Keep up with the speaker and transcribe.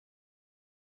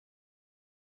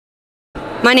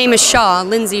My name is Shaw,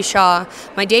 Lindsay Shaw.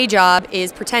 My day job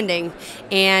is pretending,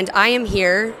 and I am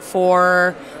here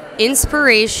for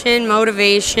inspiration,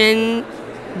 motivation,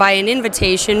 by an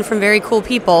invitation from very cool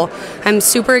people. I'm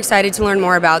super excited to learn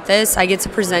more about this. I get to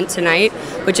present tonight,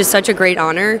 which is such a great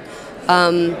honor.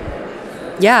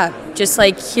 Yeah, just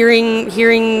like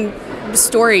hearing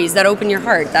stories that open your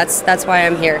heart. That's why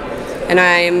I'm here, and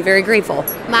I am very grateful.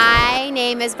 My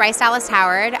name is Bryce Dallas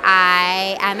Howard.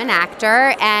 I am an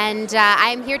actor, and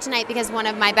I'm here tonight because one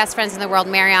of my best friends in the world,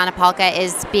 Mariana Polka,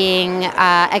 is being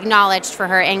acknowledged for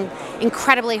her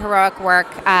incredibly heroic work,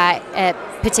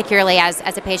 particularly as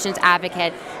a patient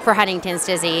advocate for Huntington's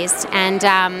disease. And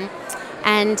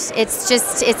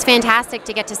it's fantastic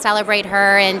to get to celebrate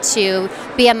her and to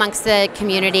be amongst the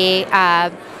community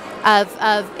of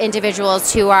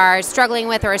individuals who are struggling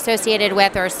with or associated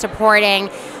with or supporting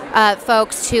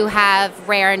folks who have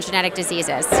rare and genetic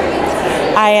diseases.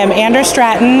 I am Andrew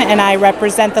Stratton, and I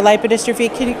represent the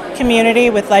lipodystrophy community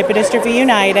with Lipodystrophy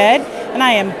United, and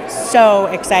I am so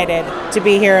excited to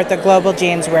be here at the Global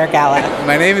Genes Wear Gala.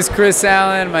 My name is Kris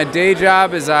Allen. My day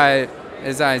job is I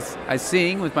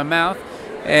sing with my mouth,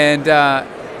 and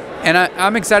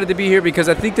I'm excited to be here because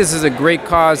I think this is a great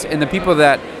cause, and the people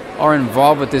that are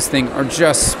involved with this thing are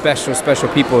just special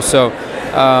people. So,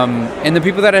 and the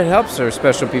people that it helps are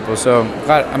special people. So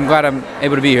I'm glad I'm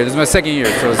able to be here. This is my second year,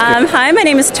 so it's good. Hi, my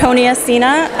name is Tonia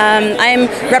Sina. I'm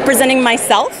representing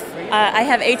myself. I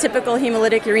have atypical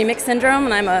hemolytic uremic syndrome,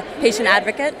 and I'm a patient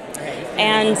advocate.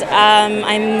 And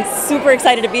I'm super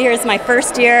excited to be here. It's my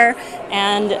first year,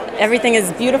 and everything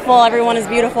is beautiful. Everyone is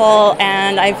beautiful,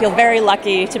 and I feel very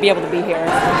lucky to be able to be here.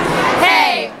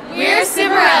 Hey, we're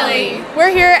Cimorelli. We're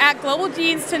here at Global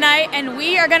Genes tonight, and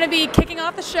we are going to be kicking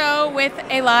off the show with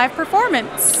a live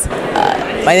performance.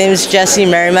 My name is Jesse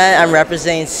Merriman. I'm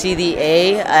representing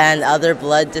CDA and other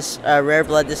rare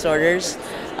blood disorders.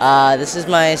 This is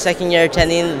my second year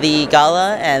attending the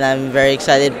gala, and I'm very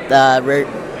excited.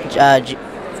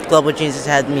 Global Genes has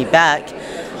had me back.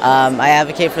 I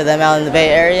advocate for them out in the Bay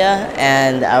Area,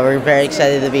 and we're very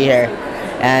excited to be here.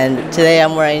 And today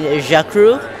I'm wearing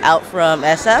Jacru out from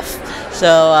SF,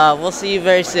 so we'll see you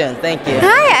very soon. Thank you.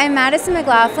 Hi, I'm Madison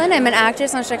McLaughlin. I'm an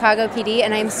actress on Chicago PD,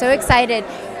 and I'm so excited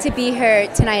to be here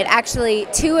tonight. Actually,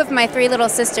 2 of my 3 little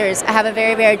sisters have a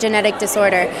very rare genetic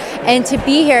disorder, and to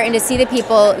be here and to see the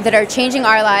people that are changing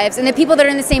our lives and the people that are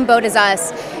in the same boat as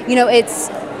us, you know,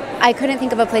 I couldn't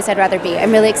think of a place I'd rather be.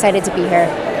 I'm really excited to be here.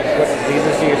 What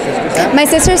diseases do your sisters have? My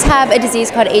sisters have a disease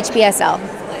called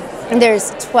HBSL. And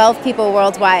there's 12 people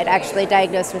worldwide actually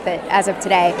diagnosed with it as of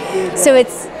today. So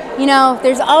it's, you know,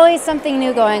 there's always something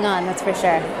new going on, that's for sure.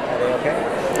 Are they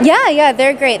okay? Yeah,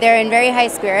 they're great. They're in very high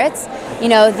spirits. You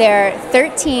know, they're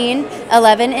 13,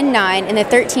 11, and 9, and the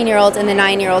 13-year-olds and the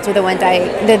 9-year-olds are the ones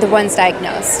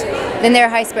diagnosed. Then they're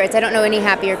high spirits. I don't know any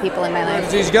happier people in my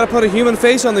life. You got to put a human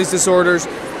face on these disorders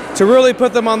to really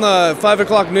put them on the 5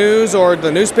 o'clock news or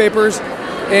the newspapers.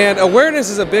 And awareness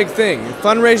is a big thing.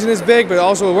 Fundraising is big, but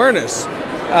also awareness.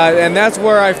 And that's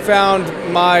where I found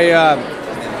my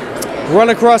Run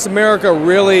Across America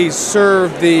really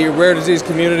served the rare disease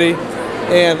community.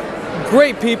 And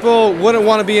great people, wouldn't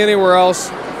want to be anywhere else.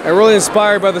 I'm really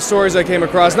inspired by the stories I came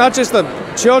across. Not just the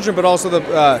children, but also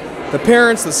the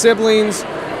parents, the siblings,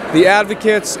 the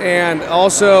advocates, and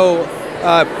also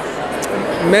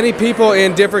many people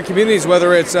in different communities,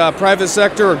 whether it's private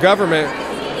sector or government.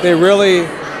 They really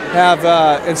have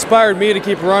inspired me to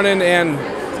keep running, and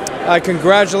I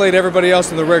congratulate everybody else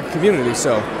in the rare community.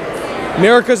 So,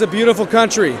 America's a beautiful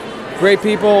country, great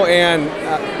people, and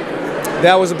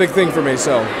that was a big thing for me.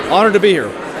 So, honored to be here.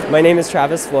 My name is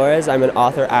Travis Flores. I'm an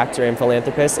author, actor, and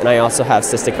philanthropist, and I also have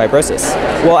cystic fibrosis.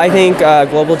 Well, I think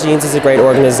Global Genes is a great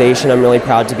organization. I'm really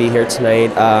proud to be here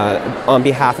tonight. On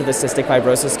behalf of the cystic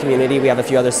fibrosis community, we have a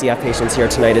few other CF patients here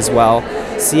tonight as well.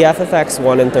 CF affects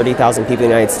 1 in 30,000 people in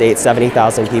the United States,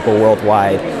 70,000 people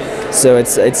worldwide. So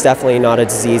it's definitely not a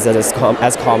disease that is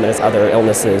as common as other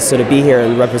illnesses. So to be here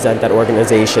and represent that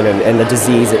organization and the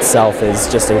disease itself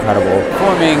is just incredible.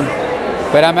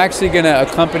 But I'm actually going to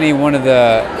accompany one of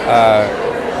the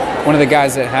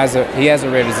guys that has a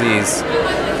rare disease,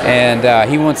 and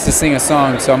he wants to sing a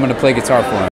song, so I'm going to play guitar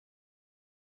for him.